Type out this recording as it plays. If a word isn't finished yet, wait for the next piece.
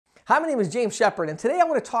Hi, my name is James Shepard, and today I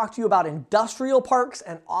want to talk to you about industrial parks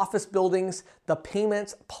and office buildings, the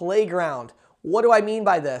payments playground. What do I mean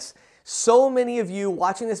by this? So many of you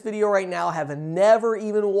watching this video right now have never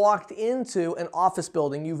even walked into an office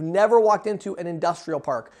building. You've never walked into an industrial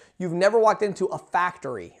park. You've never walked into a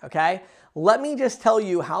factory, okay? Let me just tell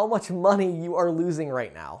you how much money you are losing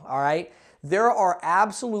right now, all right? There are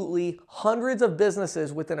absolutely hundreds of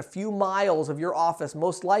businesses within a few miles of your office,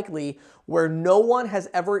 most likely, where no one has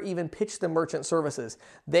ever even pitched them merchant services.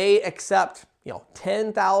 They accept,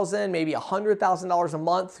 $10,000, maybe $100,000 a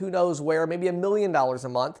month, who knows where, maybe $1 million a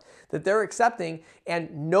month that they're accepting, and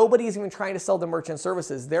nobody's even trying to sell them merchant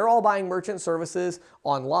services. They're all buying merchant services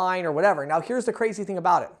online or whatever. Now, here's the crazy thing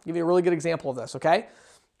about it. I'll give you a really good example of this, okay?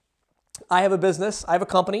 I have a business, I have a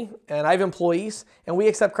company, and I have employees, and we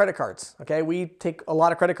accept credit cards, okay? We take a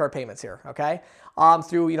lot of credit card payments here, okay?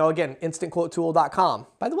 Through, again, InstantQuoteTool.com.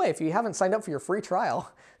 By the way, if you haven't signed up for your free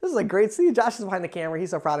trial, this is a great, see, Josh is behind the camera.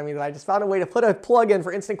 He's so proud of me that I just found a way to put a plug in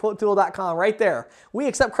for InstantQuoteTool.com right there. We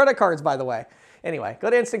accept credit cards, by the way. Anyway, go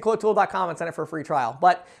to InstantQuoteTool.com and sign up for a free trial.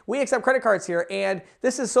 But we accept credit cards here, and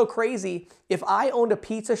this is so crazy. If I owned a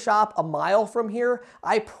pizza shop a mile from here,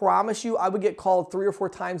 I promise you I would get called 3 or 4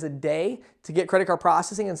 times a day to get credit card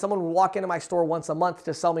processing, and someone would walk into my store once a month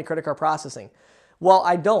to sell me credit card processing. Well,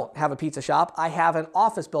 I don't have a pizza shop. I have an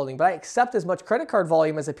office building, but I accept as much credit card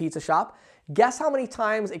volume as a pizza shop. Guess how many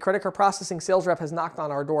times a credit card processing sales rep has knocked on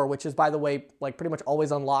our door, which is, by the way, like pretty much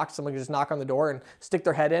always unlocked. Someone can just knock on the door and stick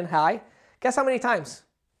their head in. Hi. Guess how many times?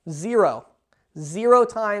 0. 0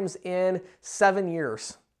 times in 7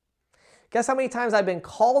 years. Guess how many times I've been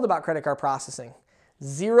called about credit card processing?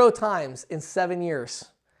 0 times in 7 years.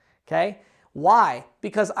 Okay? Why?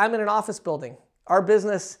 Because I'm in an office building. Our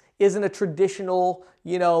business isn't a traditional,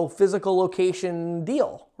 physical location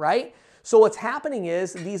deal, right? So what's happening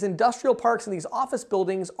is these industrial parks and these office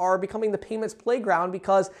buildings are becoming the payments playground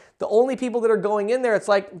because the only people that are going in there, it's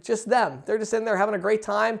like just them. They're just in there having a great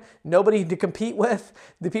time, nobody to compete with.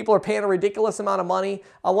 The people are paying a ridiculous amount of money.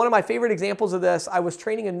 One of my favorite examples of this, I was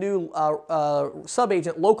training a new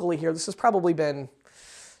sub-agent locally here. This has probably been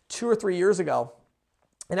 2 or 3 years ago.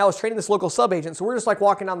 And I was training this local sub-agent. So we're just like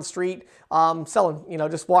walking down the street, selling,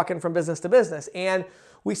 just walking from business to business. And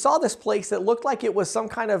we saw this place that looked like it was some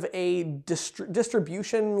kind of a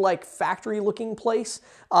distribution, like factory looking place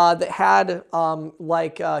that had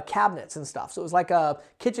cabinets and stuff. So it was like a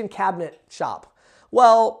kitchen cabinet shop.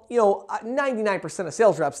 Well, 99% of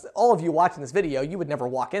sales reps, all of you watching this video, you would never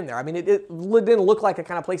walk in there. I mean, it didn't look like a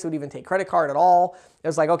kind of place that would even take credit card at all. It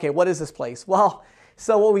was like, okay, what is this place? Well,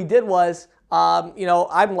 so what we did was,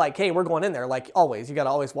 I'm like, hey, we're going in there. Like always, you got to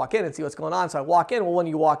always walk in and see what's going on. So I walk in. Well, when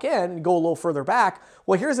you walk in and go a little further back,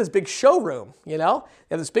 well, here's this big showroom, They have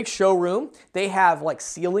this big showroom. They have like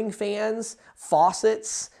ceiling fans,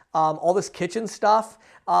 faucets, all this kitchen stuff.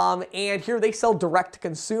 And here they sell direct to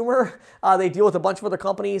consumer. They deal with a bunch of other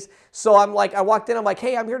companies. So I walked in, I'm like,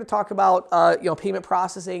 hey, I'm here to talk about, payment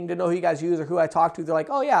processing, didn't know who you guys use or who I talked to. They're like,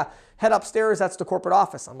 oh yeah, head upstairs. That's the corporate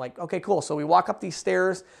office. I'm like, okay, cool. So we walk up these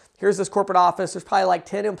stairs. Here's this corporate office. There's probably like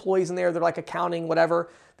 10 employees in there. They're like accounting,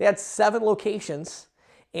 whatever. They had 7 locations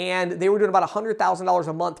and they were doing about $100,000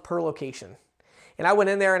 a month per location. And I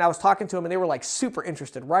went in there and I was talking to them and they were like super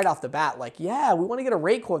interested right off the bat. Like, yeah, we want to get a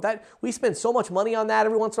rate quote. We spend so much money on that.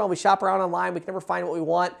 Every once in a while we shop around online. We can never find what we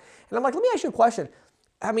want. And I'm like, let me ask you a question.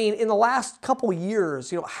 I mean, in the last couple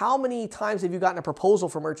years, how many times have you gotten a proposal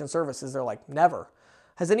for merchant services? They're like, never.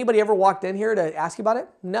 Has anybody ever walked in here to ask you about it?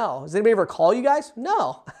 No. Has anybody ever called you guys?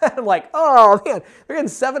 No. I'm like, oh man, they're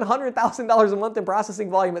getting $700,000 a month in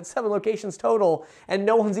processing volume at 7 locations total, and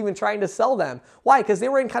no one's even trying to sell them. Why? Because they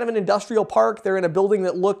were in kind of an industrial park. They're in a building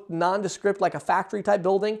that looked nondescript, like a factory type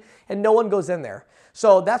building, and no one goes in there.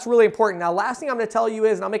 So that's really important. Now, last thing I'm going to tell you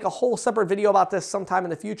is, and I'll make a whole separate video about this sometime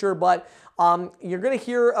in the future, but you're going to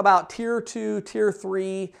hear about tier 2, tier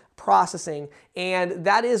 3 processing, and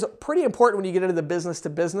that is pretty important when you get into the business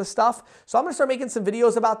to business stuff. So I'm going to start making some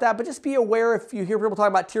videos about that, but just be aware if you hear people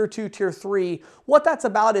talking about tier 2, tier 3, what that's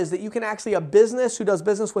about is that you can actually, a business who does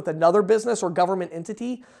business with another business or government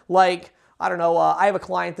entity, like, I don't know, I have a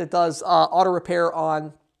client that does auto repair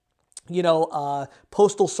on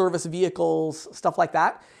postal service vehicles, stuff like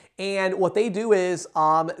that. And what they do is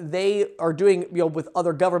they are doing with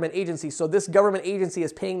other government agencies. So this government agency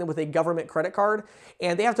is paying them with a government credit card,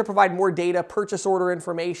 and they have to provide more data, purchase order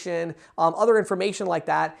information, other information like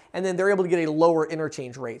that, and then they're able to get a lower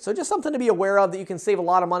interchange rate. So just something to be aware of, that you can save a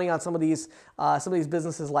lot of money on some of these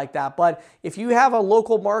businesses like that. But if you have a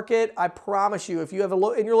local market, I promise you, if you have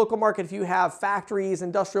in your local market, if you have factories,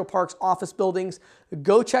 industrial parks, office buildings,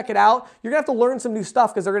 Go check it out. You're going to have to learn some new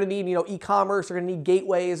stuff because they're going to need, e-commerce, they're going to need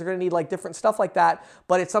gateways, they're going to need like different stuff like that,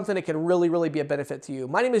 but it's something that can really, really be a benefit to you.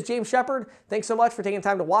 My name is James Shepard. Thanks so much for taking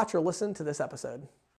time to watch or listen to this episode.